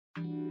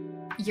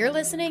You're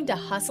listening to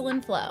Hustle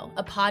and Flow,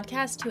 a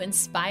podcast to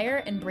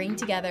inspire and bring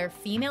together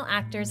female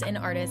actors and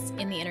artists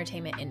in the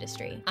entertainment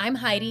industry. I'm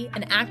Heidi,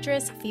 an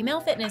actress,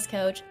 female fitness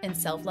coach, and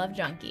self-love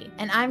junkie.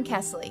 And I'm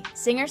Kesley,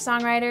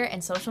 singer-songwriter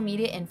and social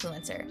media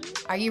influencer.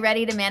 Are you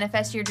ready to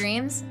manifest your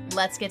dreams?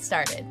 Let's get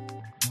started.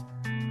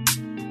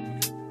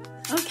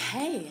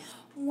 Okay,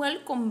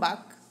 welcome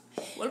back.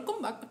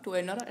 Welcome back to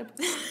another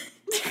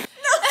episode.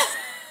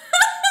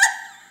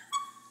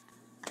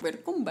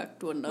 Welcome back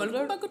to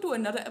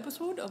another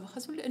episode of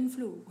Hustle and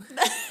Flow.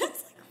 That's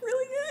like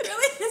really good.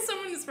 Really?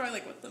 Someone is probably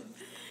like, what is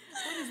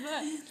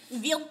that?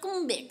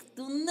 Welcome back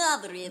to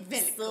another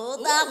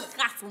episode of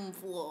Hustle and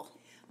Flow.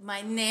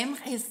 My name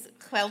is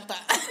Quelta.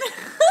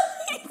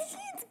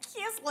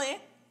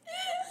 Kesley.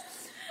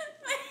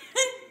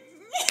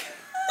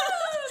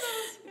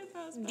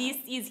 This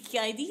is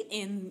Heidi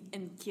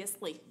and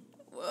Kesley.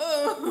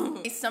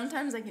 Whoa.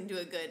 Sometimes I can do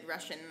a good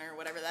Russian or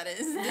whatever that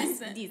is.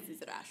 This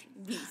is Russian.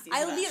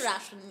 I'll be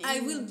Russian.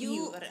 I will be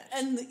you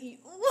Russian.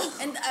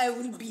 And I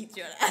will beat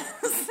your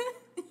ass.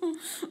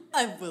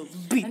 I will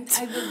beat. And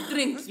I will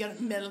drink your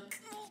milk.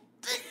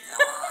 I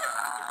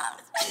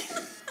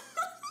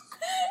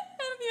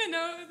don't even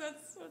know if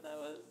that's what that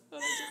was.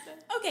 What I just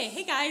said. Okay,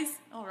 hey guys.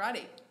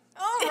 Alrighty.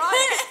 All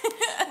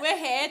right. We're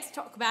here to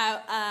talk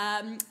about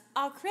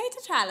our creator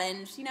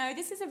challenge. You know,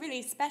 this is a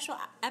really special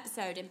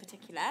episode in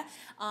particular.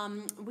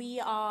 We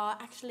are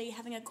actually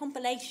having a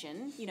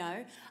compilation, you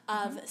know,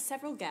 of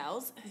several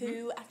girls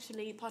who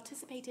actually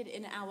participated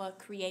in our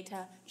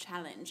creator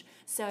challenge.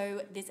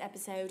 So this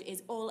episode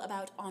is all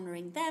about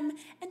honoring them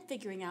and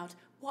figuring out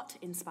what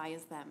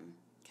inspires them.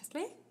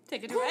 Kesley,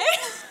 take it away.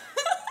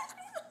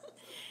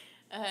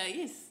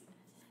 Yes.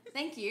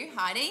 Thank you,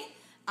 Heidi.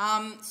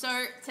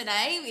 So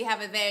today we have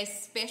a very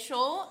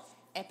special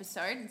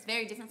episode. It's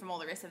very different from all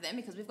the rest of them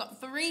because we've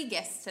got 3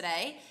 guests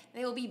today.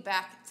 They will be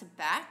back to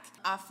back.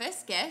 Our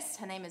first guest,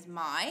 her name is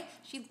Mai.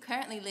 She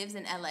currently lives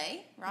in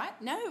LA, right?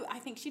 No, I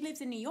think she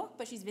lives in New York,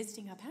 but she's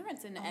visiting her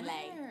parents in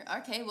LA. Oh,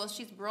 okay, well,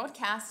 she's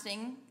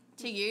broadcasting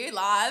to you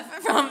live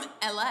from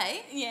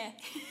LA. Yeah.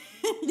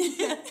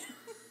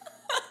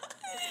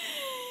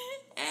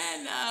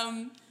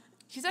 And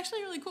she's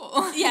actually really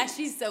cool. Yeah,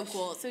 she's so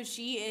cool. So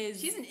she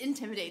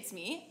intimidates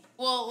me.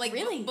 Well, like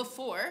really?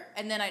 Before,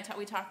 and then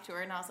we talked to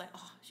her, and I was like,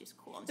 oh, she's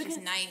cool. And she's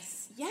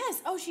nice. Yes.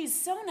 Oh, she's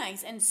so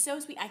nice and so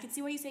sweet. I can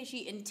see why you say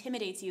she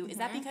intimidates you. Is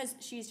that because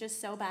she's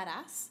just so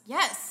badass?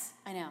 Yes.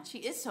 I know. She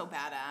is so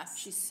badass.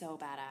 She's so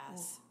badass.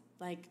 Oh.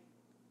 Like,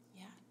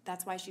 yeah,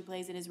 that's why she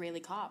plays an Israeli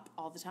cop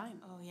all the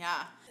time. Oh,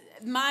 yeah.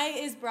 Mai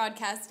is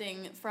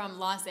broadcasting from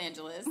Los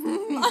Angeles.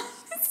 So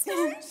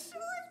short.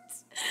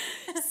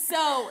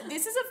 So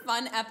this is a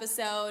fun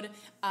episode.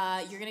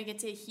 You're going to get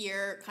to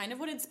hear kind of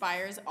what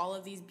inspires all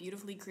of these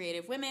beautifully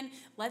creative women.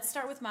 Let's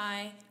start with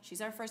Mai. She's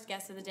our first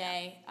guest of the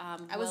day.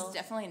 I was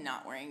definitely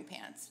not wearing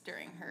pants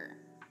during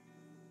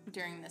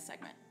this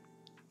segment.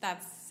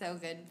 That's so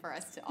good for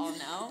us to all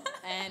know.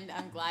 And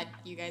I'm glad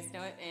you guys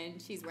know it. And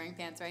she's wearing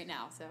pants right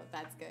now. So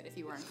that's good. If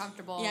you were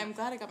uncomfortable. Yeah, I'm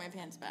glad I got my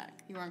pants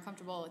back. If you were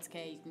uncomfortable, it's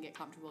okay. You can get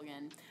comfortable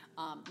again.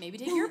 Maybe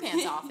take your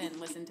pants off and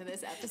listen to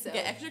this episode.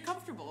 Get extra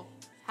comfortable.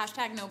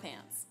 Hashtag no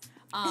pants.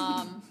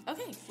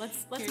 Okay,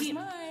 let's meet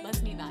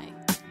Mai.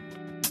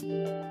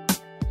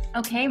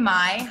 Okay,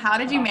 Mai, how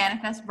did you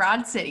manifest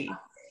Broad City?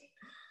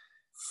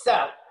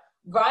 So,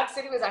 Broad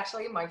City was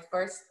actually my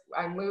first,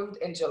 I moved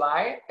in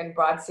July, and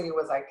Broad City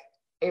was like,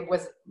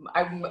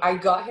 I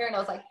got here and I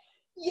was like,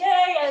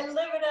 yay, I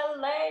live in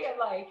LA, and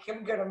like,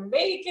 I'm gonna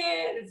make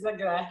it, it's not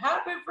gonna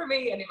happen for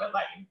me, and it was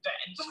like,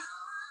 dead.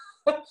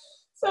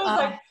 So I was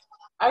like,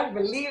 I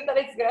believe that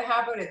it's gonna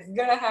happen,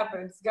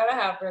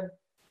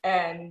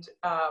 and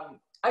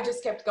I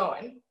just kept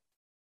going.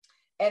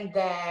 And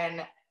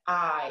then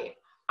I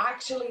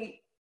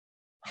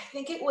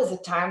think it was a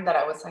time that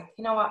I was like,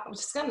 you know what, I'm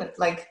just gonna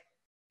like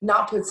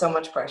not put so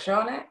much pressure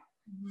on it.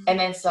 Mm-hmm. And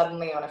then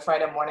suddenly on a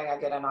Friday morning, I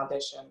get an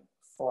audition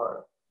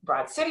for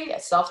Broad City, a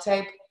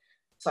self-tape.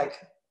 It's like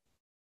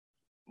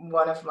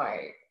one of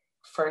my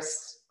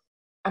first,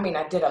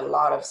 I did a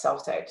lot of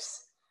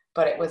self-tapes,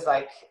 but it was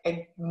like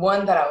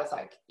one that I was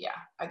like, yeah,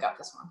 I got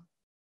this one.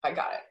 I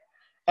got it.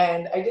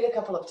 And I did a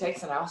couple of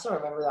takes, and I also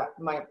remember that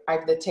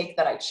the take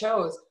that I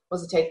chose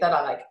was a take that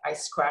I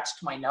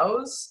scratched my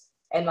nose,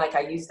 and like I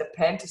used a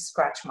pen to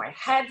scratch my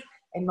head.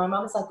 And my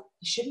mom was like,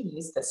 you shouldn't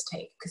use this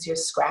take because you're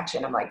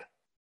scratching. I'm like,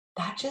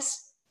 that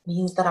just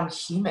means that I'm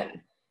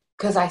human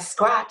because I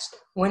scratched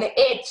when it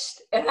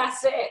itched, and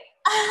that's it.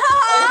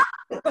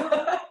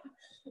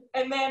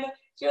 And then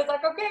she was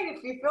like, okay,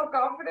 if you feel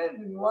confident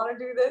and you want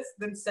to do this,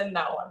 then send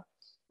that one.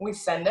 We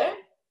send it.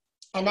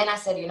 And then I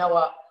said, you know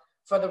what?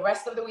 For the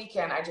rest of the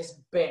weekend, I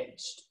just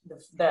binged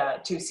the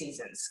 2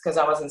 seasons because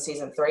I was in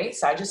season 3.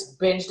 So I just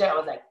binged it. I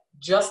was like,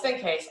 just in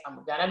case,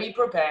 I'm going to be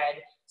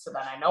prepared so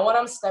that I know what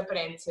I'm stepping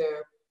into.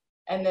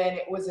 And then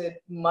it was a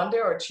Monday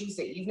or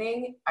Tuesday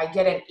evening. I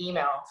get an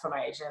email from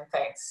my agent.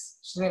 Thanks.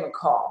 She didn't even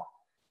call.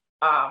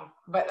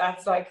 But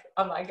that's like,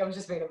 I'm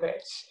just being a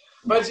bitch.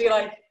 But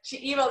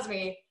she emails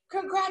me,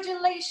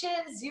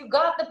 congratulations, you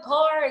got the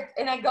part.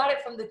 And I got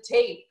it from the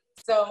tape.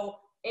 So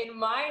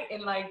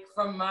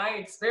from my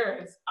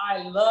experience,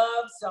 I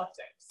love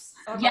self-tapes.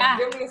 I'm like,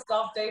 give me a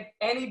self-tape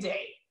any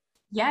day.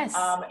 Yes.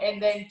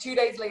 And then 2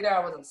 days later, I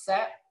was on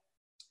set.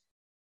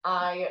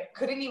 I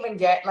couldn't even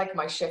get like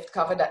my shift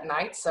covered at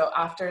night. So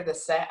after the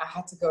set, I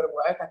had to go to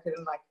work. I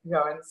couldn't like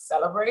go and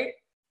celebrate,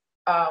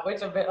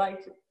 which a bit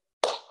like,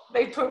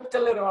 they pooped a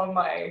little on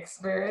my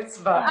experience,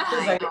 but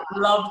because I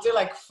love to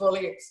like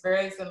fully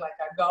experience and like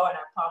I go and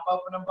I pop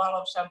open a bottle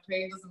of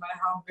champagne, doesn't matter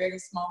how big or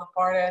small the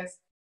part is.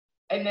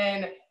 And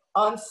then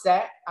on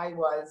set, I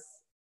was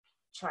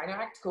trying to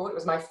act cool. It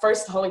was my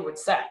first Hollywood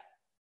set.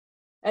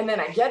 And then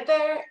I get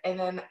there and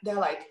then they're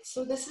like,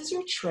 so this is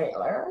your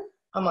trailer?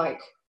 I'm like,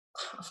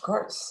 of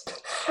course.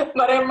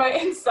 But in my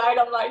inside,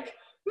 I'm like,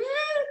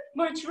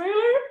 my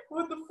trailer?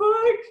 What the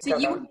fuck? So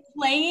you were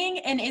playing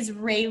an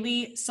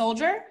Israeli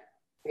soldier?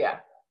 Yeah.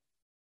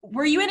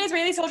 Were you an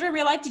Israeli soldier in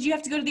real life? Did you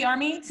have to go to the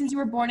army since you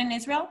were born in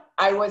Israel?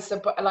 I was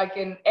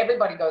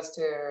everybody goes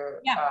to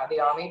the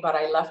army, but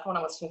I left when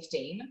I was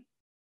 15.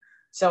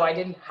 So I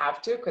didn't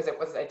have to because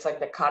it's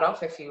like the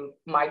cutoff. If you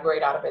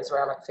migrate out of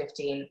Israel at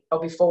 15 or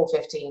before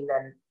 15,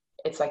 then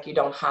it's like you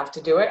don't have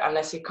to do it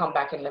unless you come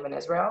back and live in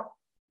Israel.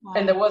 Wow.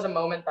 And there was a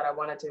moment that I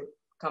wanted to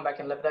come back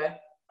and live there.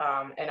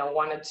 And I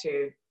wanted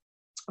to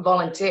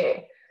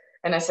volunteer.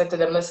 And I said to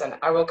them, listen,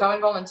 I will come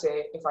and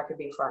volunteer if I could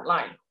be front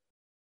line.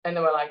 And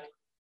they were like,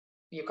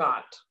 you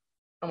can't.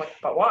 I'm like,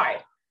 but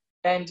why?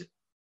 And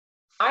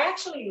I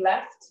actually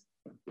left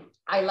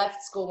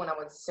school when I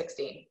was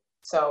 16.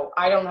 So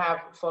I don't have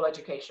full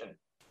education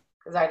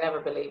because I never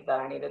believed that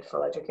I needed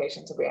full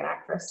education to be an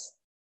actress.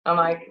 I'm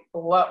like,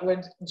 what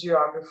would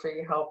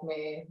geography help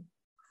me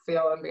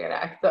feel and be an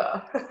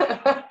actor?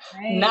 Right.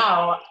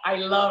 Now I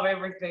love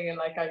everything and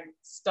like I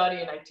study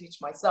and I teach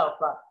myself.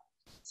 But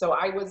so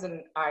I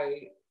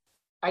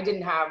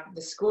didn't have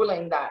the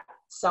schooling that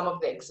some of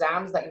the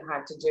exams that you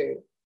had to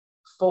do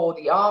for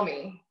the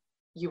army,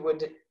 you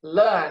would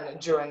learn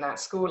during that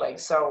schooling.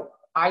 So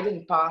I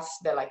didn't pass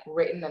the like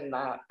written and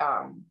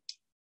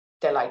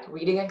the like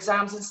reading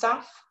exams and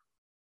stuff.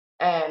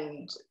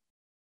 And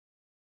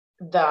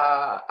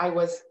I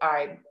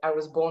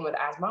was born with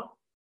asthma.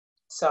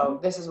 So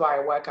this is why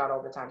I work out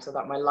all the time, so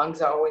that my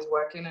lungs are always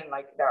working and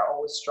like they're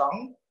always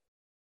strong.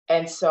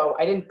 And so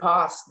I didn't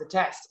pass the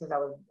test because I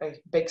was a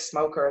big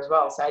smoker as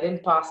well. So I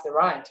didn't pass the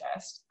running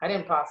test. I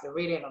didn't pass the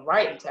reading and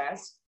writing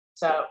test.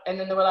 So, and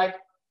then they were like,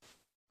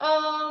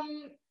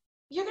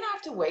 you're going to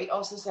have to wait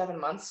also 7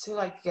 months to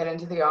like get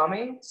into the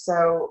army.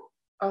 So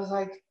I was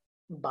like,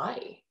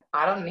 bye.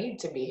 I don't need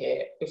to be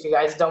here. If you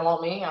guys don't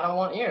want me, I don't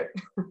want you.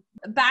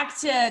 Back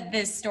to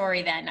this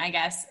story then, I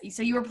guess.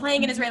 So you were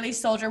playing an Israeli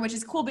soldier, which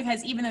is cool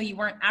because even though you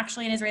weren't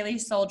actually an Israeli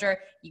soldier,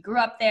 you grew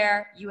up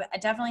there. You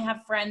definitely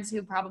have friends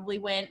who probably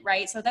went,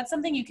 right? So that's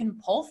something you can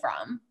pull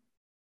from.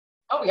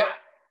 Oh, yeah.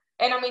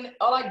 And I mean,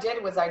 all I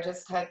did was I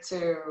just had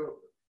to,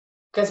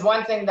 because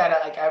one thing that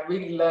I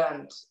really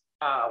learned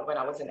when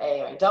I was in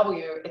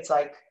AIW, it's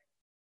like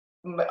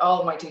all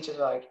of my teachers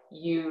were like,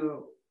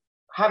 you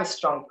have a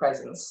strong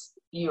presence.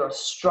 You are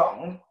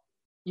strong.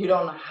 You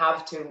don't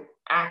have to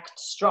act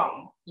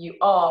strong. You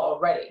are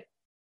already.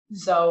 Mm-hmm.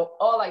 So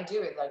all I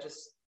do is I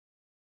just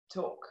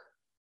talk,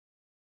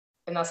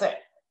 and that's it.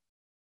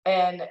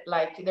 And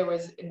like there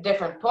was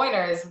different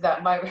pointers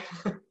that my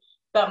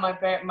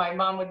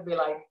mom would be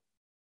like,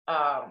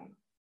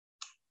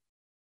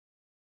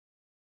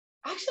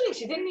 actually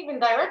she didn't even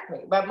direct me,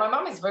 but my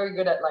mom is very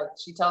good at like,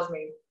 she tells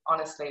me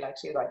honestly, like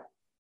she's like,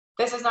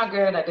 this is not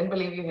good, I didn't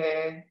believe you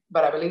here,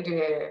 but I believed you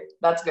here,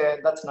 that's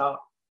good, that's not.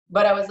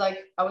 But I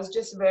was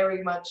just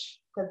very much,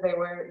 because they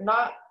were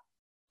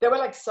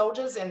like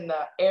soldiers in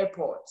the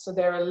airport, so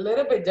they're a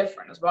little bit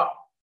different as well.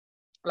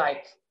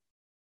 Like,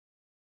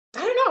 I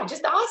don't know, I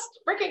just asked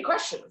freaking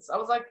questions. I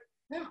was like,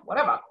 yeah,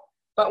 whatever.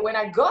 But when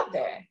I got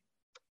there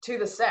to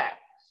the set,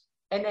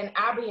 and then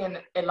Abby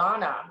and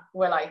Ilana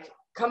were like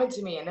coming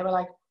to me, and they were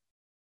like,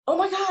 oh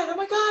my God,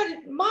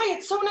 Maya,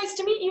 it's so nice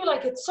to meet you.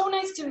 Like, it's so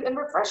nice and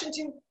refreshing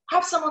to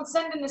have someone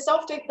send in a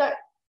self-tape that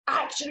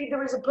actually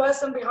there is a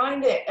person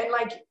behind it. And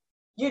like,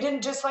 you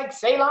didn't just like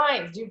say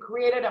lines, you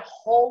created a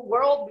whole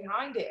world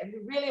behind it. And we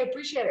really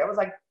appreciate it. I was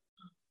like,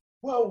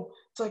 whoa,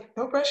 it's like,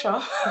 no pressure.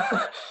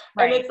 Right.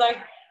 And it's like,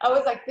 I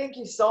was like, thank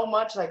you so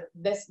much. Like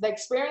the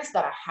experience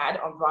that I had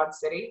on Broad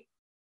City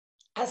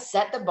has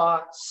set the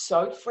bar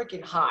so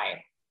freaking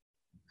high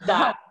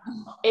that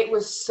it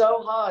was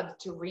so hard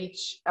to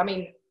reach. I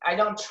mean, I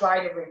don't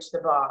try to reach the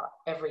bar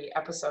every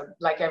episode,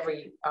 like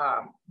every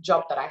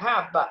job that I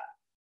have, but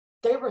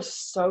they were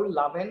so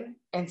loving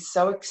and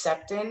so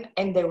accepting.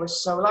 And they were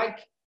so like,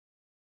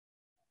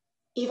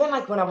 even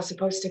like when I was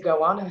supposed to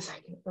go on, I was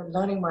like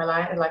learning my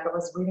line, and like I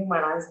was reading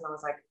my lines, and I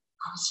was like,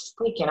 I was just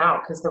freaking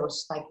out because there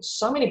was like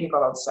so many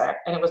people on set,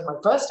 and it was my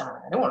first time.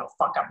 I didn't want to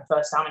fuck up the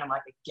first time, and I'm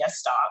like a guest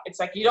star. It's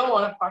like, you don't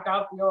want to fuck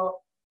up your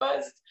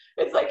first.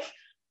 It's like,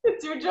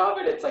 it's your job,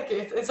 and it's like,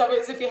 it's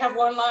obvious if you have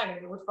one line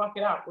and you would fuck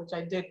it up, which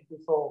I did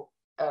before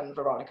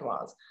Veronica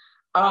Mars.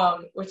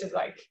 which is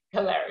like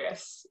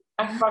hilarious.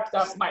 I fucked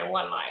up my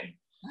one line.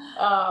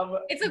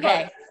 It's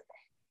okay.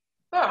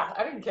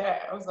 I didn't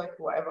care. I was like,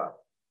 whatever.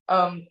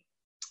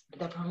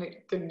 They probably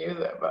didn't use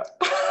it, but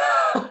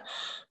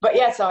but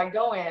yeah, so I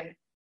go in,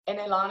 and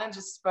Ilana,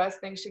 just first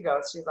thing she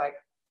goes, she's like,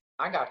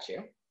 I got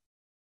you.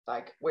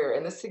 Like, we're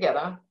in this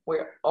together.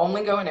 We're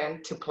only going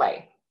in to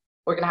play.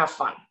 We're gonna have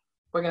fun.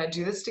 We're gonna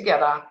do this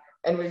together,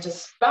 and we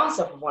just bounce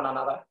off of one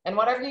another. And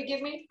whatever you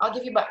give me, I'll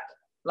give you back.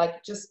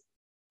 Like, just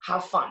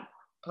have fun,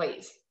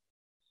 please.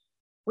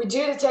 We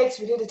do the takes,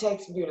 we do the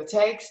takes, we do the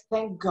takes.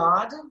 Thank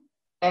God.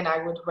 And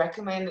I would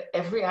recommend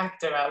every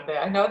actor out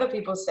there. I know that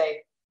people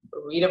say,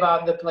 read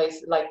about the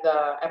place, like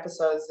the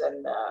episodes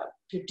and the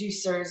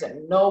producers,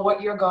 and know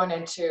what you're going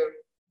into.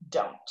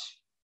 Don't.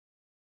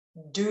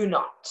 Do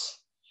not.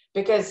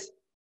 Because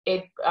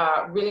it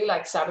really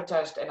like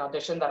sabotaged an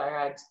audition that I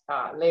had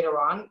later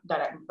on,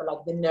 that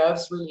like the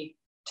nerves really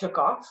took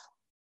off.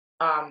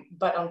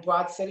 But on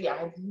Broad City, I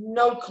had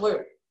no clue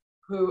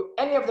who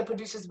any of the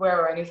producers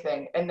were or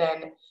anything. And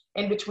then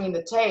in between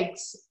the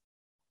takes,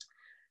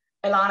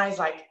 Ilana is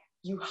like,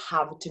 you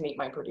have to meet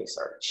my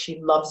producer.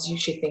 She loves you.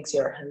 She thinks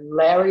you're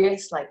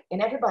hilarious. Like,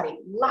 and everybody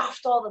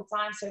laughed all the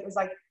time. So it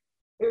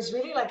was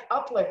really like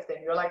uplifting.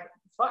 You're like,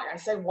 fuck, I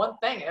say one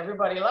thing and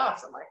everybody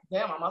laughs. I'm like,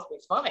 damn, I must be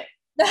funny.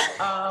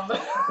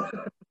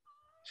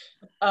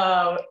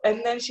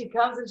 And then she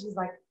comes and she's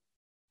like,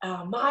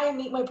 Mai,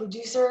 meet my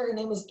producer. Her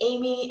name is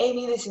Amy.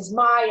 Amy, this is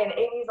Mai. And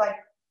Amy's like,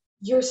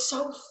 you're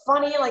so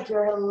funny. Like,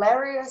 you're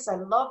hilarious. I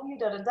love you.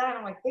 Da, da, da. And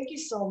I'm like, thank you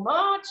so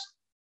much.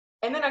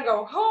 And then I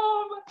go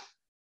home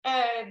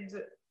and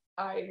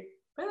I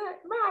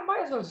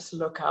might as well just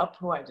look up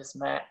who I just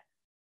met.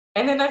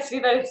 And then I see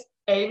that it's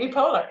Amy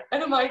Poehler.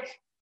 And I'm like,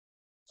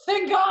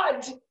 thank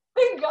God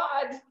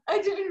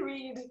I didn't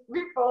read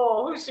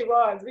before who she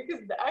was,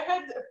 because I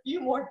had a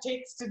few more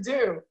takes to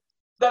do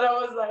that I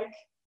was like,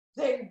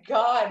 thank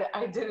God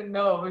I didn't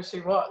know who she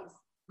was,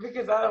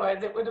 because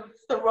otherwise it would have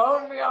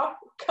thrown me off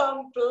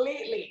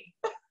completely.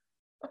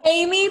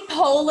 Amy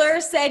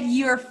Poehler said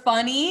you're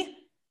funny?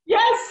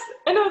 Yes.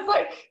 And I was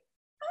like,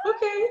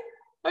 okay.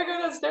 I go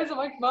downstairs, I'm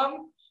like,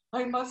 Mom,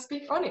 I must be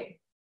funny,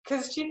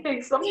 because she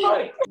thinks I'm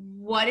funny.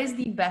 What is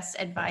the best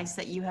advice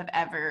that you have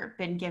ever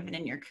been given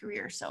in your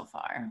career so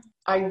far?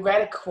 I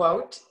read a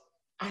quote.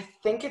 I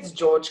think it's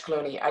George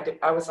Clooney.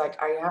 I was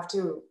like, I have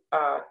to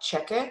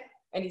check it.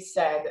 And he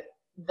said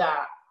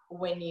that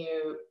when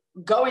you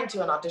go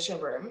into an audition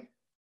room,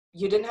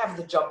 you didn't have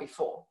the job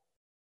before.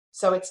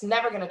 So it's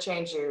never going to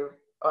change you,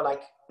 or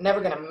like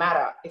never going to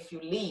matter if you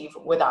leave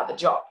without the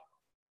job.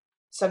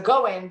 So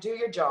go in, do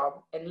your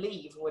job, and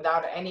leave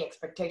without any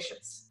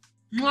expectations.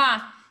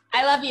 Mwah.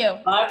 I love you.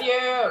 Love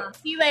you.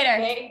 See you later.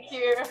 Thank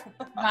you.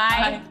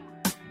 Bye.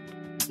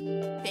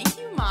 Thank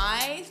you,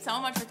 Mai, so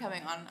much for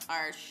coming on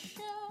our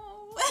show.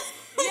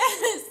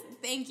 Yes.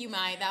 Thank you,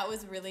 Mai. That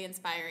was really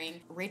inspiring.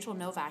 Rachel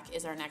Novak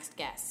is our next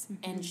guest,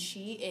 and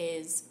she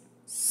is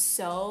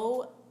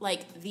so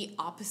like the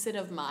opposite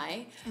of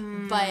Mai,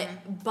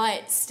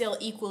 but still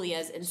equally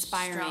as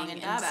inspiring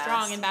and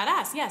strong and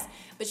badass. Yes,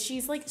 but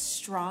she's like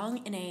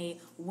strong in a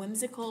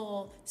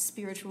whimsical,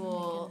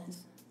 spiritual,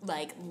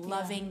 like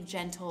loving,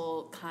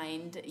 gentle,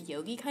 kind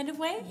yogi kind of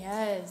way.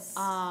 Yes.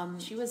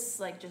 She was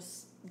like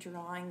just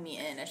drawing me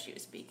in as she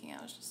was speaking.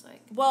 I was just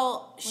like,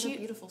 well, what a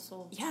beautiful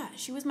soul. Yeah,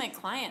 she was my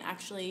client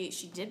actually.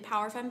 She did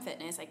Power Femme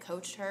Fitness. I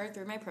coached her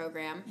through my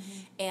program,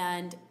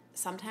 and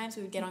sometimes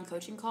we would get on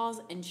coaching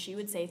calls and she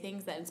would say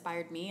things that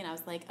inspired me, and I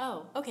was like,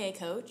 oh, okay,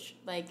 coach.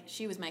 Like,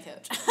 she was my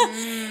coach.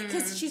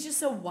 Because she's just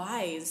so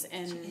wise,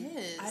 and she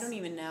is. I don't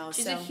even know.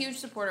 She's a huge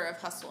supporter of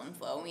Hustle and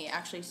Flow, and we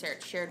actually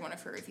shared one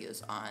of her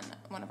reviews on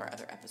one of our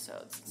other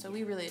episodes. So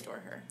we really adore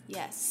her.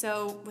 Yes.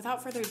 So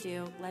without further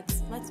ado,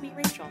 let's meet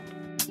Rachel.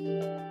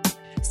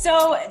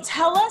 So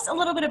tell us a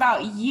little bit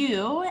about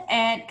you,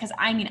 and because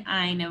I mean,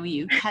 I know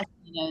you, Kessie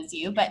knows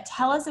you, but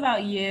tell us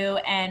about you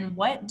and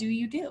what do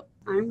you do?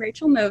 I'm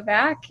Rachel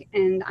Novak,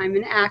 and I'm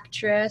an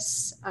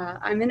actress.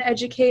 I'm an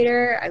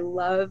educator. I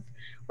love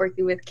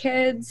working with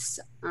kids,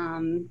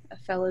 a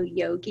fellow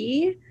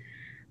yogi,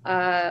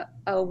 a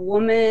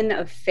woman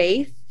of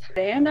faith,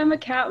 and I'm a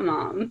cat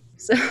mom.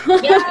 So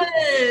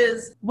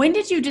Yes. When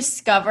did you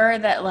discover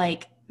that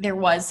like there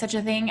was such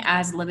a thing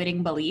as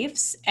limiting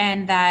beliefs,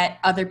 and that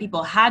other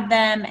people had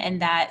them,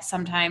 and that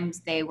sometimes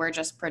they were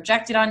just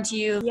projected onto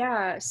you?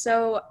 Yeah,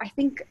 so I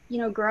think,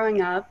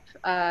 growing up,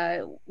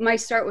 my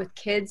start with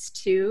kids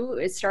too,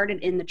 it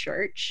started in the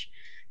church.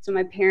 So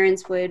my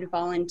parents would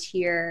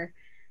volunteer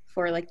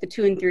for like the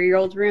 2 and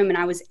 3-year-old room, and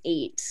I was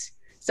 8.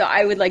 So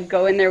I would like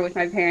go in there with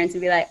my parents and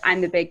be like,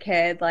 I'm the big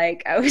kid.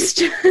 Like I was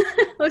just,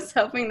 I was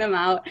helping them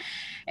out.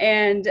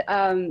 And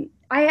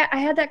I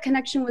had that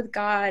connection with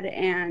God,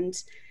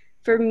 and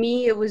for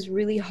me, it was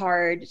really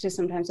hard to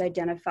sometimes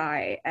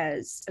identify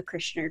as a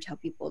Christian or tell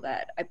people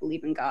that I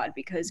believe in God,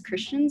 because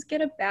Christians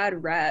get a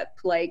bad rep.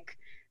 Like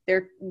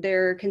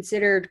they're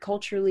considered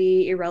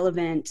culturally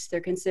irrelevant.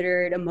 They're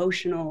considered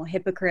emotional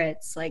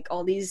hypocrites, like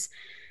all these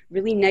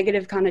really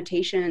negative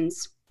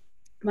connotations.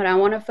 but I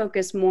want to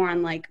focus more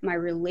on like my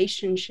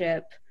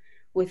relationship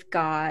with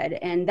God.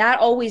 And that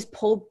always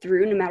pulled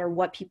through no matter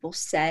what people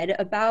said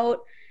about,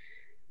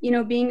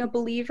 being a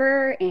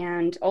believer.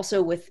 And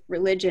also with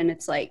religion,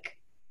 it's like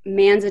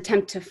man's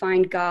attempt to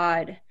find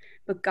God,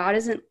 but God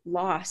isn't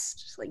lost,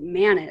 just like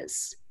man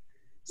is.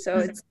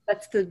 So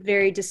that's the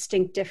very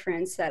distinct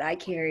difference that I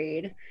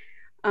carried.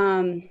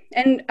 And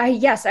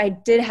I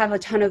did have a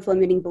ton of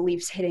limiting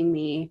beliefs hitting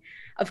me.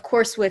 Of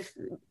course, with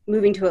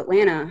moving to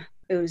Atlanta,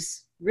 it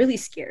was really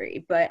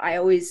scary, but I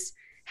always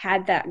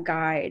had that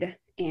guide.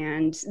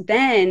 And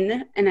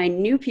I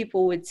knew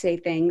people would say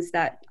things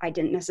that I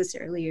didn't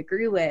necessarily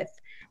agree with.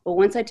 But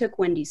once I took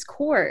Wendy's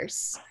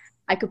course,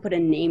 I could put a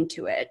name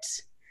to it.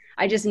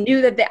 I just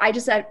knew that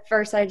at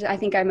first, I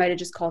think I might have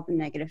just called them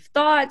negative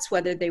thoughts,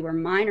 whether they were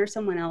mine or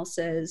someone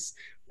else's.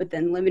 But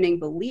then limiting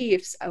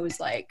beliefs, I was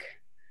like,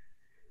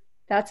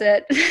 that's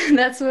it.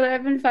 That's what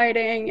I've been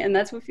fighting. And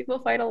that's what people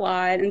fight a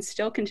lot and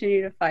still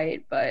continue to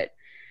fight. But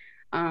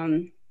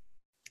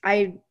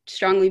I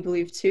strongly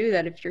believe too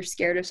that if you're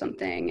scared of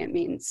something, it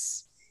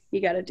means you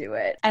got to do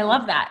it. I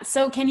love that.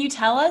 So can you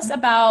tell us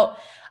about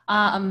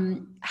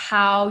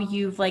how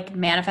you've like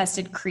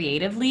manifested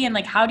creatively, and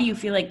like how do you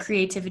feel like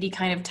creativity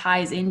kind of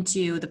ties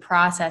into the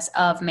process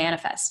of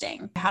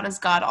manifesting? How does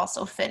God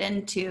also fit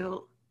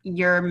into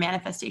your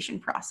manifestation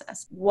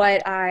process?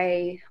 What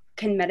I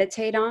can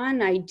meditate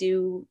on, I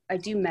do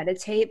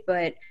meditate,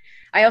 but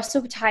I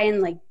also tie in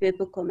like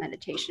biblical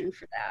meditation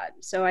for that.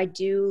 So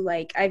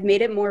I've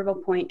made it more of a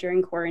point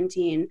during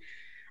quarantine.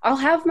 I'll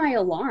have my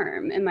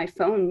alarm and my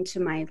phone to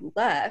my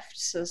left.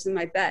 So this is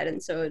my bed.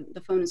 And so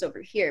the phone is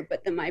over here,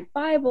 but then my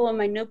Bible and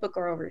my notebook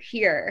are over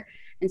here.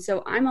 And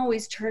so I'm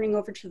always turning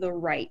over to the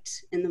right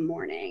in the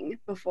morning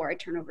before I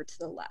turn over to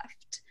the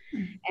left.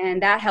 Mm-hmm.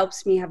 And that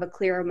helps me have a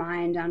clearer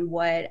mind on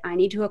what I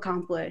need to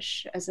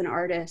accomplish as an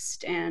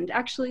artist. And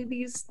actually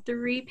these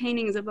 3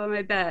 paintings above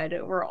my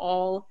bed were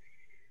all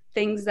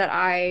things that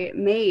I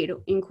made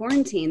in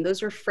quarantine.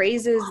 Those were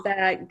phrases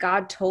that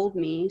God told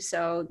me.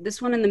 So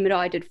this one in the middle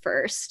I did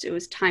first. It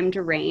was time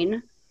to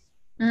reign.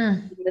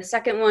 The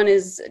second one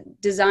is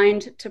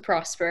designed to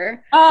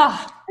prosper.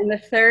 And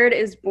the third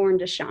is born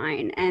to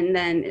shine. And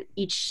then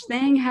each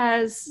thing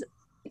has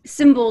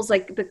symbols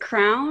like the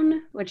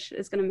crown, which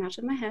is going to match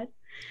with my head,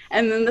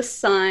 and then the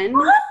sun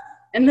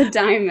and the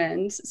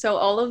diamond. So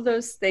all of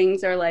those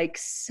things are like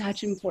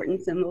such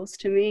important symbols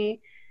to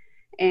me.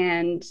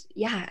 And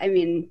yeah, I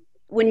mean,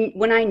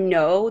 when I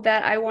know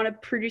that I want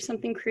to produce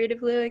something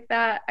creatively like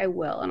that, I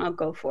will, and I'll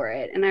go for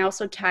it. And I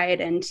also tie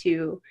it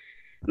into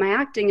my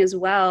acting as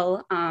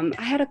well. I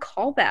had a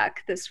callback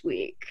this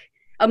week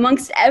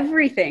amongst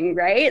everything,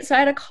 right? So I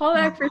had a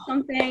callback for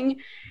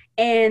something,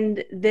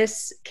 and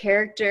this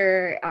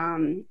character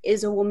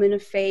is a woman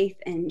of faith,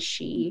 and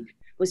she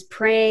was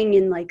praying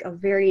in like a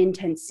very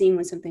intense scene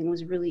when something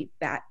really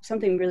bad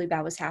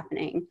was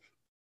happening.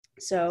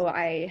 So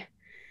I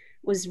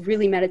was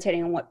really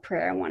meditating on what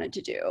prayer I wanted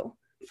to do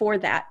for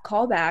that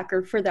callback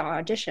or for the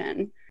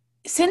audition.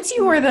 Since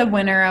you were the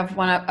winner of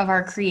one of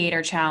our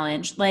creator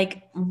challenge,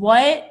 like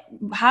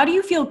how do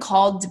you feel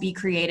called to be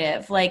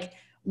creative? Like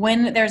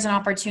when there's an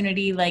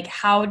opportunity, like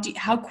how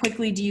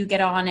quickly do you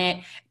get on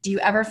it? Do you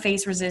ever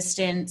face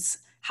resistance?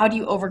 How do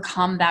you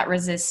overcome that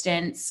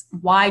resistance?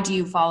 Why do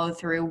you follow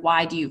through?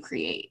 Why do you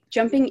create?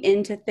 Jumping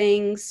into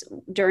things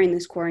during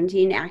this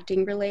quarantine,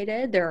 acting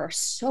related, there are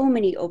so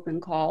many open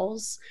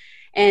calls.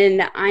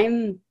 And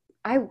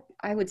I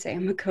would say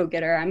I'm a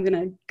go-getter. I'm going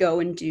to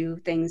go and do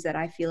things that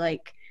I feel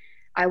like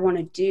I want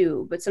to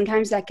do. But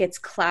sometimes that gets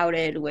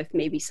clouded with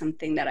maybe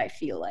something that I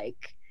feel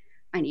like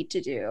I need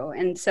to do.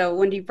 And so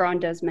Wendy Braun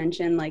does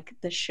mention like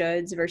the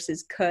shoulds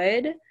versus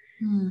could.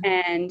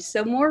 And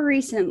so more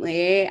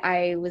recently,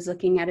 I was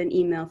looking at an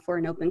email for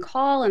an open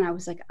call, and I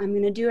was like, I'm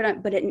going to do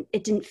it. But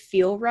it didn't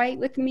feel right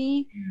with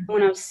me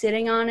when I was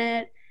sitting on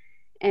it.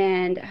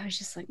 And I was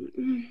just like,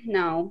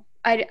 no.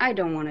 I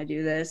don't want to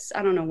do this.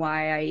 I don't know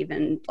why I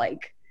even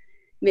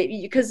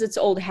maybe because it's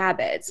old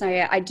habits.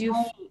 I do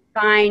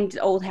find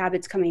old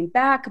habits coming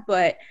back,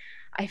 but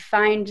I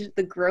find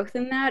the growth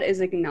in that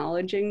is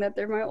acknowledging that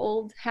they're my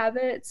old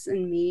habits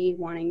and me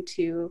wanting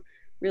to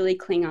really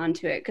cling on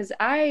to it. Because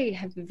I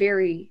have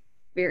very,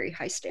 very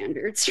high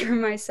standards for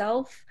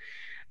myself,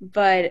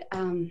 but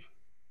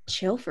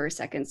chill for a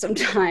second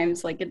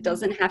sometimes. Like it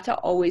doesn't have to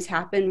always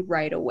happen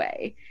right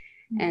away.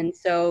 And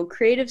so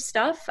creative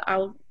stuff,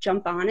 I'll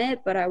jump on it,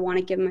 but I want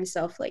to give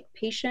myself like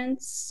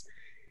patience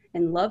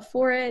and love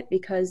for it,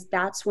 because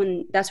that's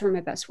where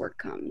my best work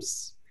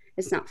comes.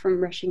 It's not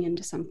from rushing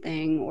into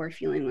something or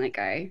feeling like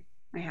I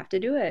have to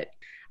do it.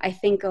 I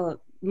think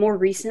more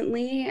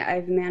recently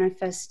I've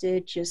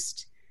manifested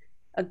just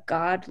a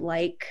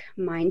God-like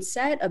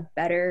mindset, a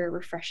better,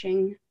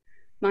 refreshing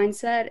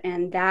mindset.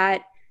 And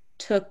that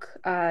took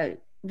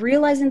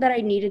realizing that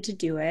I needed to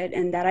do it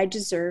and that I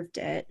deserved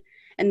it.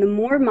 And the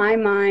more my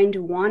mind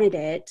wanted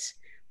it,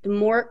 the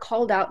more it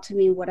called out to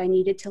me what I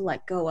needed to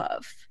let go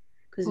of.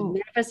 Because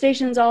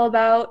manifestation is all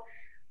about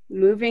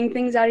moving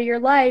things out of your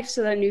life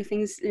so that new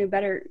things,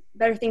 better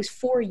things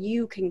for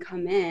you can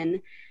come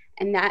in.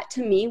 And that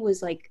to me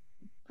was like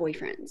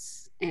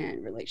boyfriends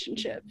and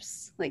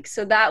relationships. Like,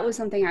 so that was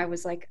something I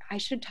was like, I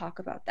should talk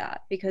about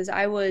that, because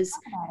I was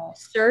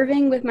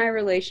serving with my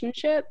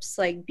relationships,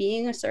 like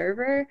being a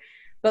server,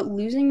 but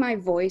losing my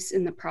voice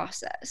in the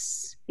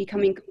process,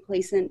 becoming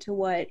complacent to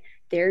what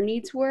their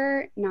needs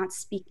were, not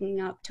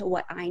speaking up to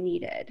what I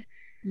needed.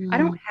 I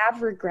don't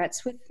have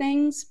regrets with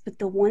things, but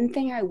the one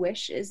thing I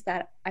wish is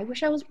that I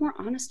wish I was more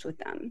honest with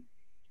them.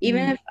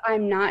 Even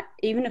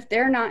if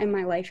they're not in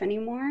my life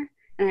anymore,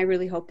 and I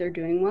really hope they're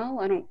doing well,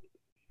 I don't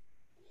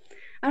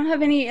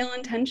have any ill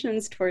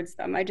intentions towards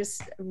them. I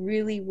just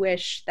really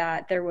wish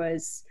that there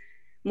was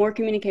more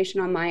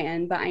communication on my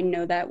end, but I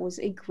know that was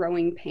a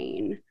growing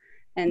pain.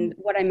 And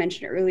what I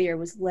mentioned earlier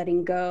was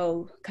letting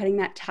go, cutting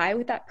that tie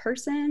with that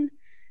person,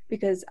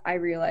 because I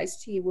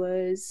realized he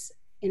was,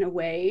 in a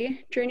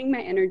way, draining my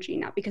energy,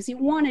 not because he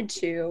wanted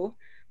to,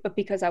 but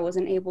because I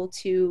wasn't able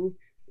to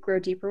grow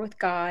deeper with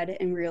God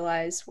and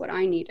realize what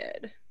I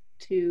needed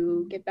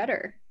to get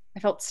better.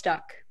 I felt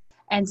stuck.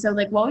 And so,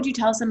 like, what would you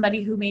tell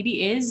somebody who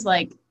maybe is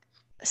like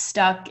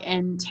stuck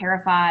and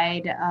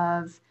terrified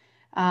of,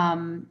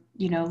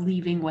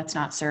 leaving what's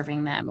not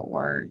serving them,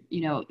 or,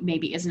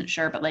 maybe isn't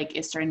sure, but like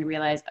is starting to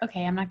realize,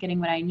 okay, I'm not getting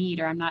what I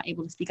need, or I'm not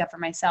able to speak up for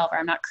myself, or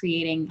I'm not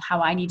creating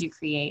how I need to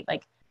create.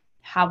 Like,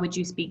 how would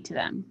you speak to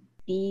them?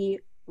 Be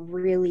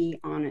really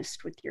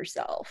honest with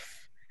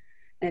yourself.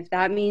 And if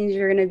that means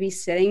you're going to be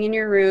sitting in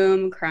your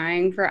room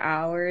crying for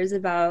hours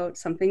about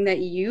something that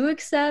you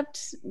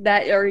accept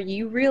that, or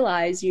you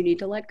realize you need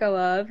to let go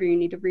of, or you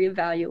need to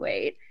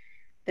reevaluate,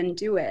 then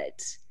do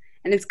it.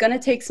 And it's going to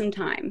take some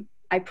time.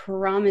 I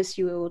promise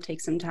you it will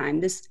take some time.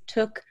 This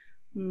took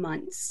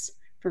months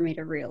for me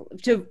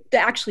to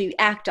actually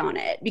act on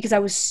it, because I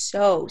was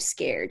so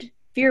scared.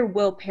 Fear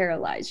will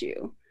paralyze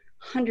you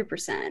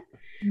 100%.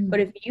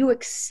 But if you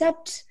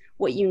accept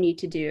what you need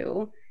to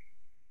do,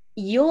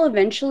 you'll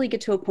eventually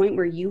get to a point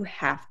where you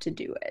have to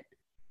do it.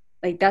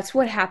 Like, that's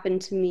what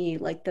happened to me.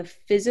 Like, the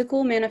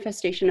physical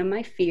manifestation of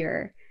my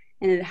fear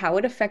and how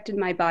it affected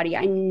my body,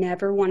 I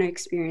never want to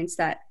experience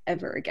that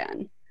ever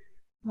again.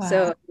 Wow.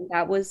 So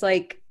that was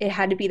like, it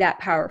had to be that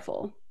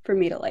powerful for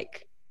me to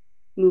like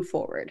move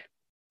forward.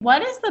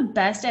 What is the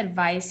best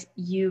advice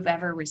you've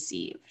ever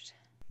received?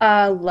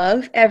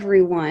 Love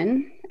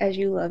everyone as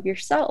you love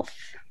yourself.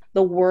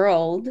 The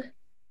world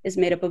is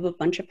made up of a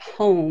bunch of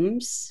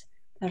homes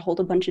that hold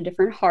a bunch of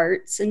different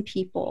hearts and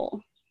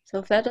people. So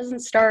if that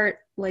doesn't start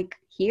like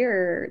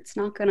here, it's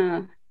not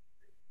gonna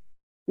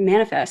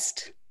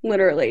manifest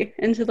literally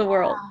into the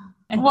world.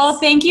 Well,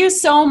 thank you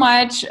so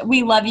much.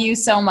 We love you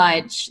so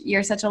much.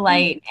 You're such a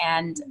light,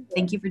 and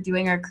thank you for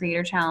doing our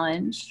Creator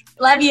Challenge.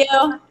 Love you.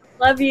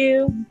 Love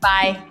you.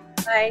 Bye.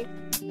 Bye.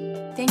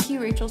 Thank you,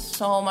 Rachel,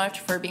 so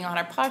much for being on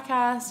our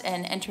podcast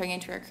and entering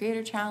into our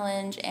Creator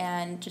Challenge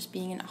and just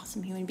being an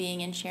awesome human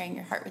being and sharing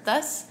your heart with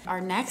us.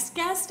 Our next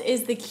guest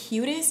is the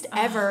cutest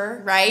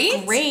ever.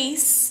 Right?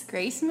 Grace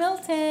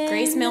Milton.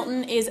 Grace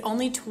Milton is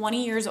only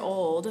 20 years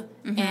old,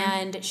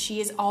 and she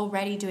is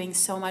already doing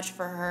so much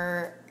for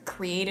her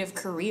creative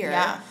career.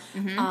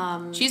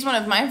 Yeah. She's one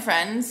of my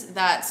friends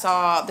that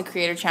saw the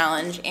Creator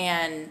Challenge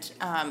and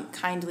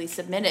kindly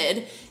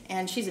submitted,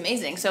 and she's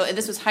amazing. So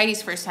this was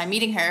Heidi's first time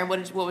meeting her.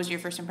 What was your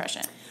first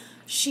impression?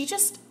 She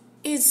just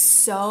is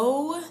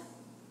so...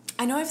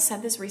 I know I've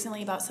said this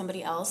recently about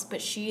somebody else,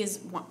 but she is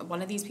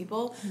one of these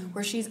people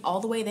where she's all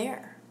the way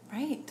there.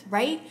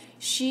 Right?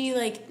 She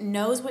like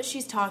knows what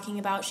she's talking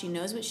about. She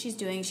knows what she's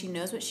doing. She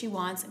knows what she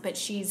wants, but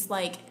she's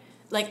like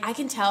I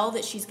can tell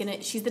that she's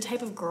the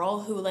type of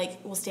girl who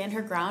like will stand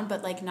her ground,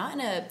 but like not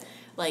in a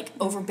like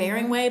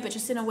overbearing way, but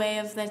just in a way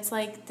of that's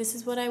like, this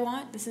is what I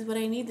want, this is what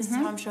I need, this is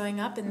how I'm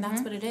showing up, and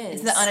that's what it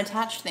is. It's the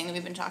unattached thing that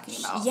we've been talking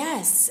about.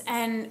 Yes,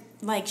 and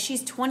like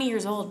she's 20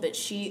 years old, but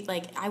she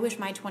like I wish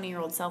my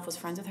 20-year-old self was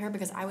friends with her,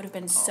 because I would have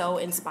been so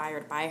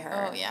inspired by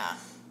her. Oh yeah.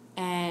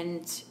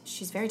 And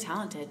she's very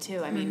talented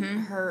too. I mean,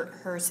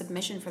 her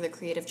submission for the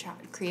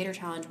Creator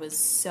Challenge was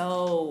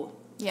so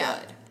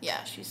good.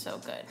 Yeah, she's so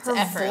good.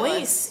 Her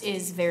voice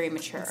is very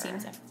mature. It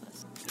seems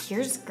effortless.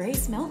 Here's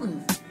Grace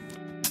Milton.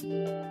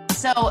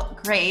 So,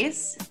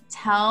 Grace,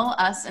 tell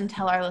us and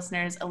tell our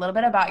listeners a little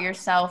bit about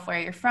yourself, where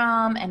you're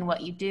from, and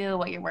what you do,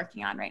 what you're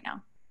working on right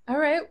now. All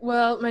right.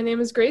 Well, my name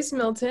is Grace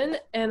Milton,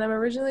 and I'm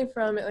originally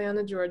from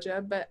Atlanta,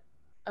 Georgia, but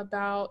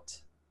about,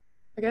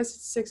 I guess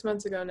it's 6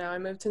 months ago now, I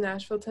moved to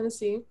Nashville,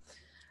 Tennessee.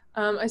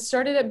 I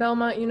started at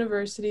Belmont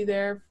University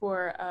there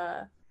for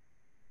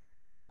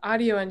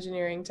audio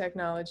engineering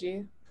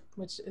technology,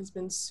 which has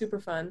been super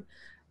fun.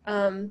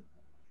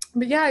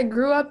 But yeah, I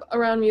grew up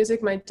around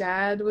music. My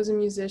dad was a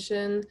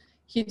musician.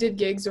 He did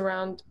gigs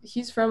around,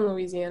 he's from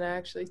Louisiana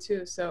actually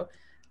too. So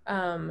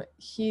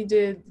he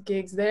did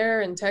gigs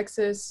there in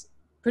Texas,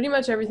 pretty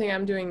much everything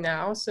I'm doing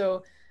now.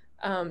 So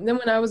then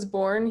when I was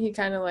born, he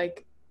kind of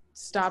like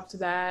stopped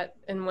that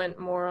and went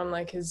more on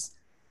like his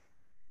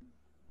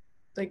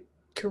like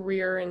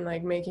career and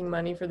like making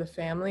money for the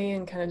family,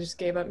 and kind of just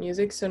gave up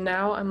music. So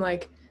now I'm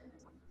like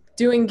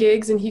doing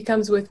gigs and he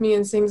comes with me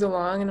and sings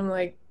along,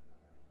 and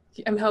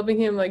I'm helping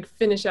him like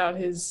finish out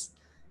his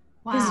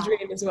his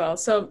dream as well.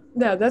 So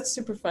yeah, that's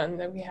super fun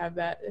that we have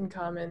that in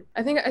common.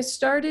 I think I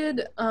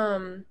started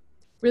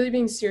really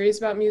being serious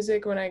about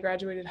music when I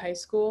graduated high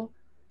school.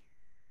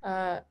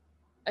 I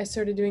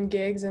started doing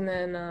gigs, and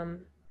then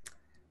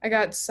I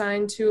got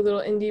signed to a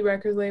little indie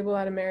record label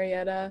out of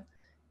Marietta,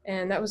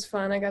 and that was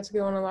fun. I got to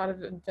go on a lot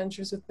of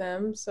adventures with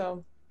them.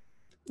 So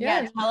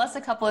yeah, tell us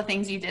a couple of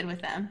things you did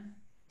with them.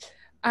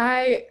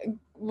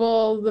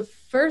 The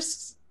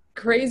first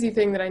crazy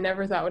thing that I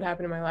never thought would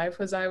happen in my life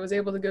was I was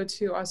able to go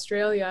to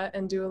Australia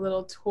and do a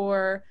little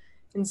tour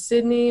in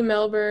Sydney,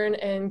 Melbourne,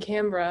 and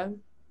Canberra.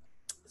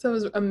 So it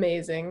was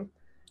amazing.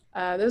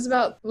 That was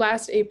about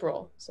last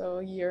April, so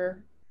a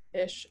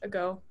year-ish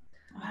ago.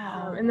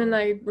 Wow. And then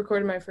I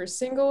recorded my first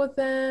single with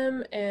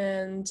them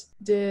and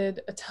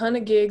did a ton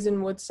of gigs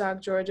in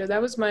Woodstock, Georgia.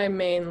 That was my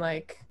main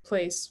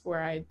place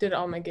where I did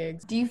all my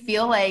gigs. Do you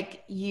feel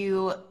like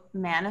you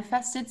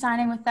manifested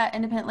signing with that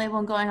independent label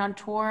and going on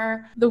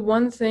tour? The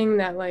one thing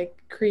that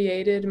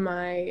created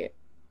my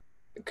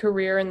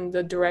career in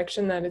the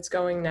direction that it's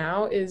going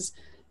now is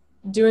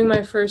doing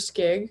my first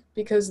gig,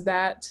 because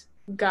that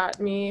got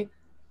me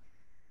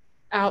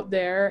out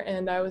there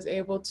and I was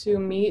able to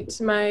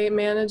meet my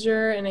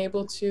manager and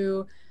able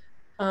to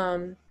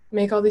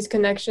make all these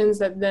connections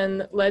that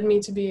then led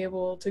me to be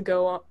able to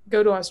go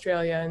to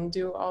Australia and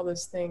do all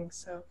those things.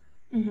 So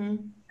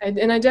I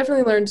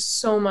definitely learned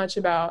so much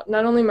about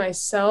not only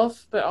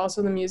myself but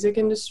also the music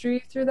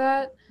industry through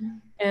that,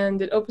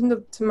 and it opened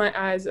up to my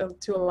eyes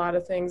to a lot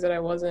of things that I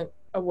wasn't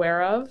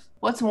aware of.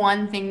 What's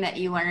one thing that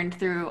you learned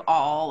through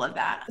all of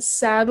that?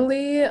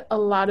 Sadly, a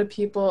lot of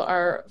people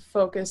are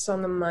focused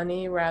on the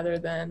money rather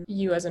than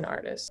you as an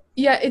artist.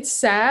 Yeah, it's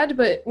sad,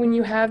 but when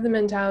you have the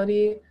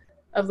mentality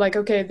of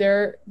okay,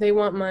 they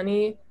want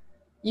money,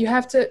 you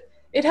have to.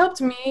 It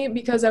helped me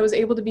because I was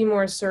able to be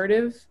more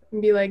assertive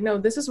and be no,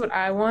 this is what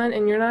I want,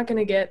 and you're not going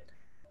to get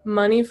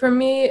money from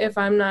me if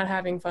I'm not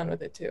having fun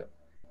with it too.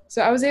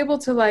 So I was able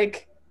to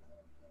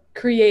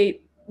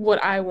create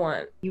what I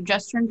want. You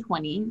just turned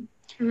 20.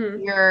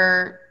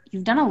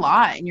 You've done a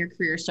lot in your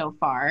career so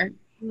far.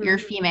 You're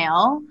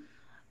female.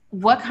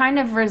 What kind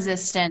of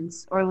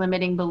resistance or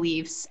limiting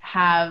beliefs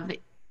have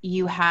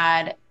you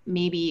had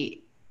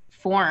maybe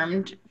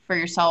formed for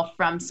yourself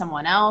from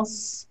someone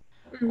else?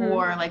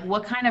 Or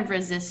what kind of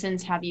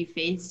resistance have you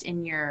faced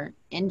in your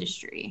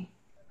industry?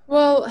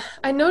 Well,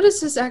 I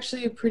noticed this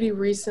actually pretty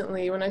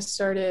recently when I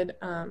started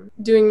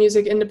doing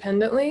music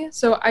independently.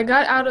 So I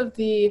got out of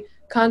the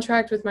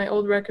contract with my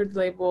old record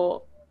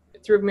label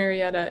through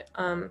Marietta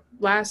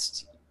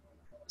last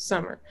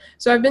summer.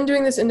 So I've been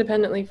doing this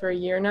independently for a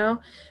year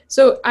now.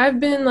 So I've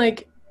been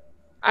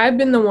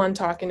the one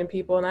talking to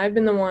people, and I've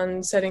been the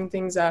one setting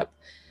things up.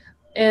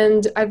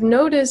 And I've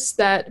noticed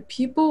that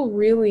people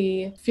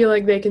really feel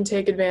like they can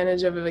take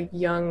advantage of a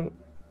young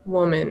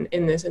woman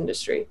in this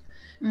industry.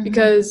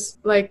 Because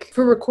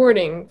for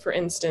recording, for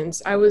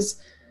instance, I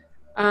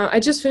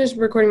just finished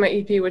recording my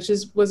EP, which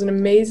was an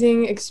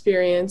amazing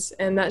experience,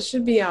 and that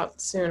should be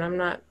out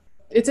soon.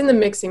 It's in the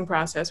mixing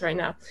process right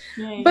now.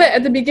 But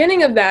at the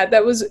beginning of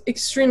that was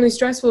extremely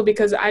stressful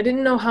because I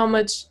didn't know how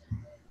much,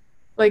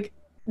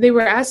 they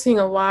were asking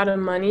a lot of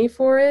money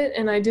for it,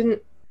 and I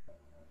didn't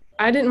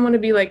want to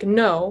be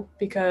no,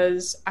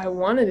 because I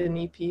wanted an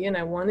EP and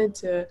I wanted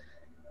to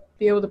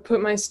be able to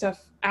put my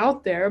stuff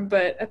out there.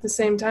 But at the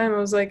same time, I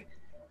was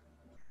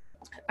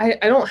I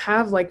don't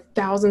have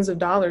thousands of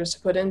dollars to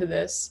put into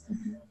this.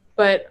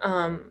 But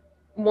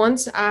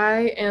once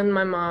I and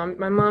my mom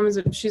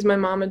she's my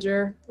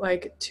momager,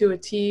 to a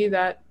T,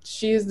 that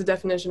she is the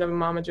definition of a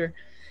momager.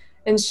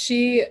 And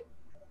she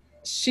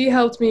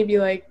helped me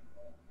be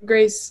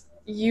Grace,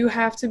 you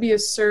have to be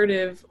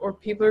assertive or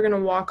people are going to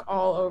walk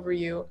all over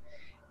you.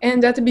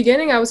 And at the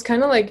beginning, I was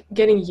kind of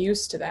getting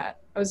used to that.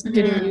 I was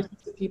getting used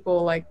to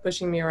people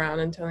pushing me around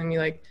and telling me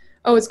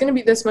oh, it's going to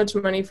be this much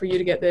money for you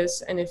to get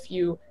this. And if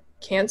you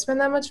can't spend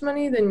that much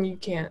money, then you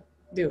can't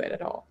do it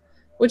at all,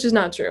 which is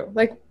not true.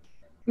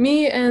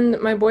 Me and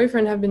my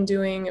boyfriend have been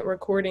doing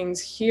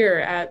recordings here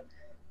at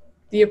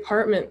the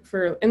apartment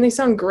and they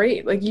sound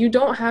great. You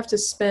don't have to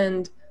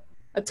spend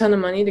a ton of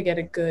money to get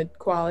a good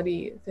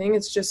quality thing.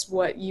 It's just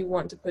what you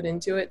want to put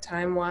into it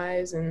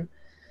time-wise. And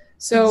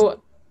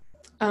so,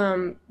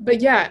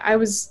 but yeah, I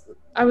was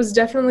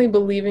definitely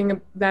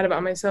believing that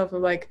about myself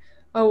of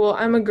oh, well,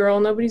 I'm a girl,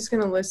 nobody's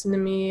going to listen to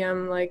me.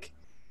 I'm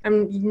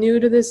new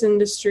to this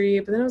industry.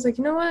 But then I was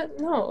you know what?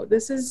 No,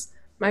 this is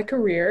my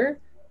career.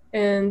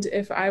 And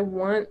if I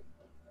want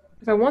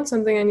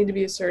something, I need to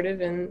be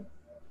assertive and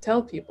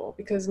tell people,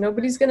 because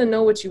nobody's going to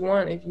know what you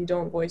want if you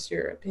don't voice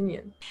your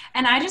opinion.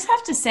 And I just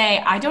have to say,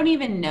 I don't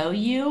even know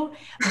you,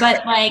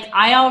 but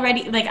I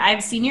already,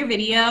 I've seen your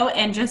video,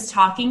 and just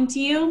talking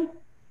to you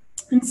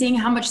and seeing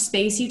how much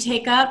space you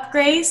take up,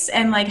 Grace,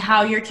 and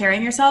how you're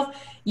carrying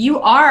yourself, you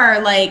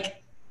are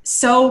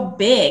so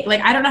big.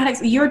 I don't know how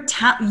to,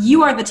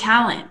 you are the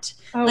talent.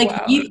 Oh,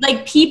 wow. You,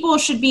 people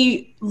should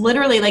be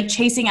literally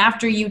chasing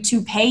after you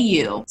to pay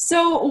you.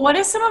 So what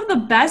is some of the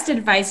best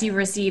advice you've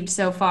received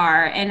so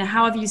far, and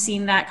how have you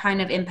seen that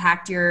kind of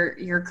impact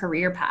your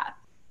career path?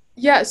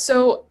 Yeah,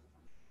 so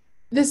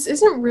This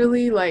isn't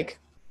really like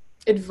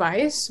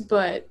advice,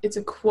 but it's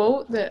a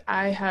quote that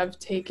I have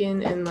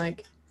taken and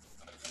like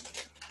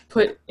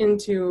put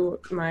into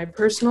my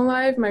personal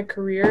life, my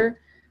career.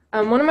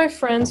 One of my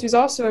friends, who's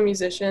also a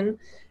musician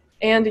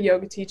and a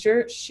yoga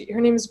teacher,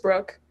 her name is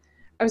Brooke.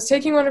 I was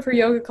taking one of her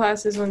yoga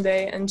classes one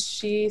day, and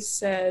she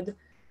said,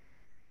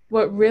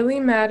 "What really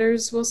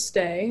matters will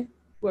stay.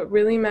 What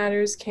really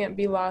matters can't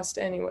be lost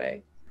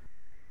anyway."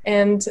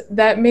 And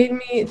that made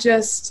me it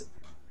just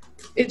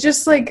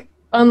like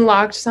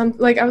unlocked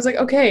something. Like I was like,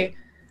 okay,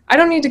 I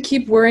don't need to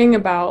keep worrying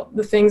about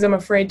the things I'm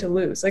afraid to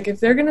lose. Like if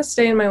they're going to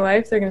stay in my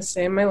life, they're going to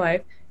stay in my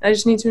life. And I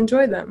just need to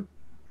enjoy them.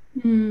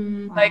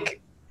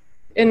 Like,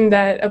 and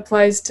that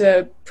applies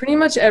to pretty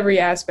much every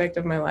aspect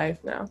of my life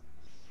now.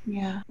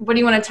 Yeah. What do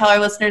you want to tell our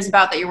listeners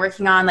about that you're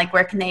working on? Like,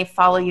 where can they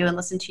follow you and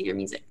listen to your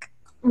music?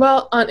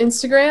 Well, on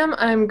Instagram,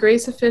 I'm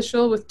Grace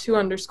Official with 2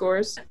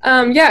 underscores.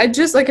 Yeah,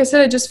 like I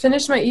said, I just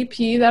finished my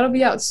EP. That'll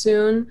be out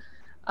soon.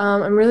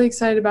 I'm really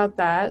excited about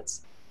that.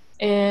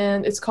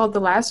 And it's called The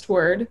Last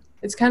Word.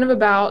 It's kind of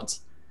about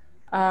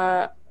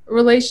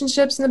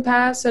relationships in the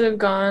past that have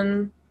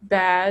gone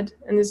bad.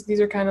 And these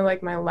are kind of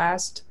like my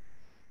last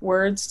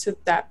words to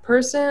that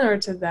person or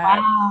to that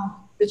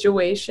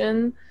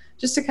situation,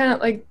 just to kind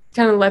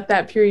of let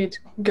that period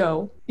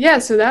go. Yeah,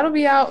 so that'll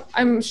be out.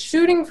 I'm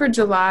shooting for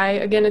July.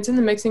 Again, it's in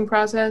the mixing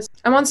process.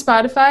 I'm on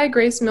Spotify,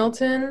 Grace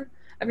Milton.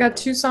 I've got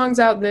 2 songs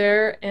out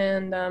there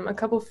and a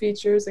couple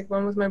features, like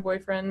one with my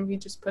boyfriend we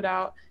just put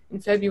out in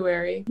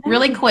February.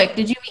 Really quick,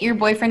 did you meet your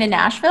boyfriend in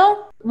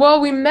Nashville?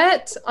 Well, we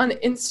met on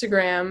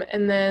Instagram,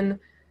 and then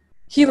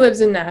he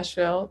lives in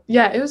Nashville.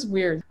 Yeah, it was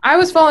weird. I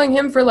was following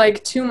him for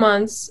like 2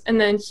 months,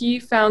 and then he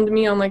found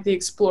me on like the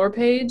Explore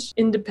page,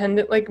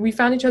 independent. Like we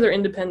found each other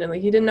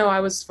independently. He didn't know I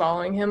was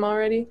following him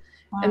already.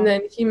 Wow. And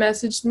then he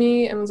messaged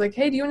me and was like,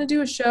 "Hey, do you want to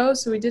do a show?"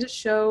 So we did a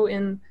show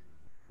in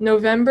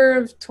November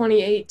of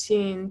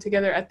 2018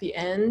 together at the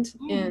End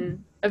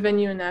in a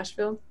venue in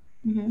Nashville.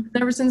 And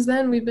ever since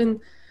then, we've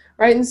been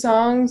writing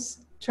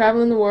songs,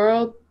 traveling the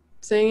world,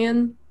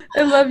 singing.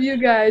 I love you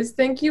guys.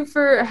 Thank you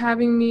for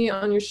having me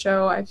on your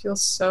show. I feel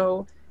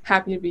so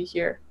happy to be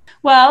here.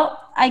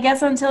 Well, I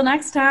guess until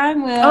next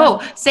time,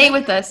 we'll... say it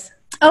with us.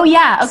 Oh,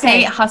 yeah.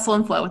 Okay. Say hustle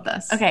and flow with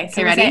us. Okay.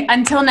 So ready? Say,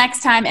 until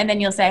next time, and then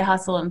you'll say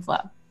hustle and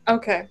flow.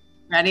 Okay.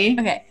 Ready?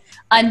 Okay.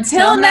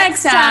 Until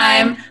next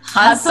time,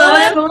 hustle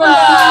and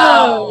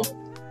flow.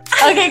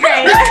 Okay,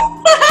 great.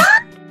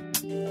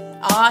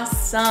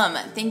 Awesome.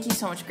 Thank you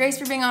so much, Grace,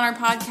 for being on our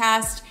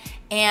podcast.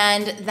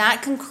 And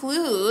that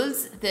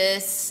concludes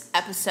this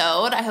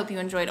episode. I hope you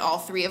enjoyed all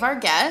 3 of our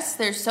guests.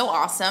 They're so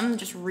awesome.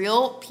 Just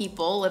real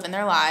people living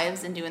their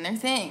lives and doing their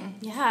thing.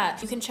 Yeah.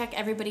 You can check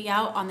everybody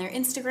out on their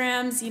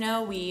Instagrams. You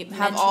know, we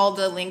have all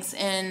the links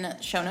in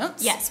show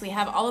notes. Yes, we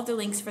have all of the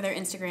links for their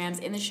Instagrams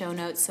in the show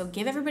notes. So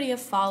give everybody a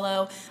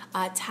follow.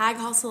 Tag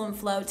Hustle and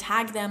Flow.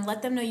 Tag them.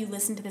 Let them know you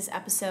listened to this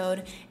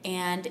episode.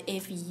 And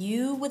if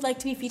you would like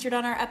to be featured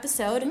on our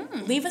episode,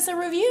 leave us a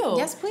review.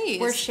 Yes,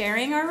 please. We're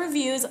sharing our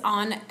reviews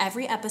on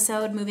every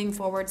episode moving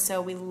forward,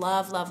 so we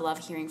love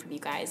hearing from you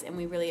guys, and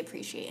we really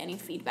appreciate any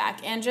feedback.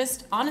 And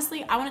just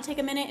honestly, I want to take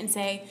a minute and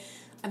say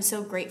I'm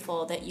so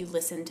grateful that you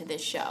listened to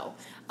this show.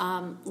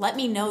 Let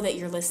me know that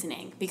you're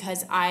listening,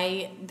 because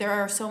there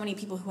are so many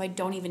people who I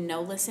don't even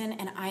know listen,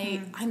 and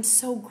I'm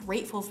so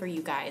grateful for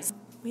you guys.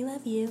 We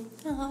love you.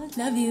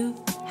 Love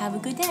you. Have a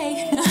good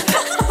day.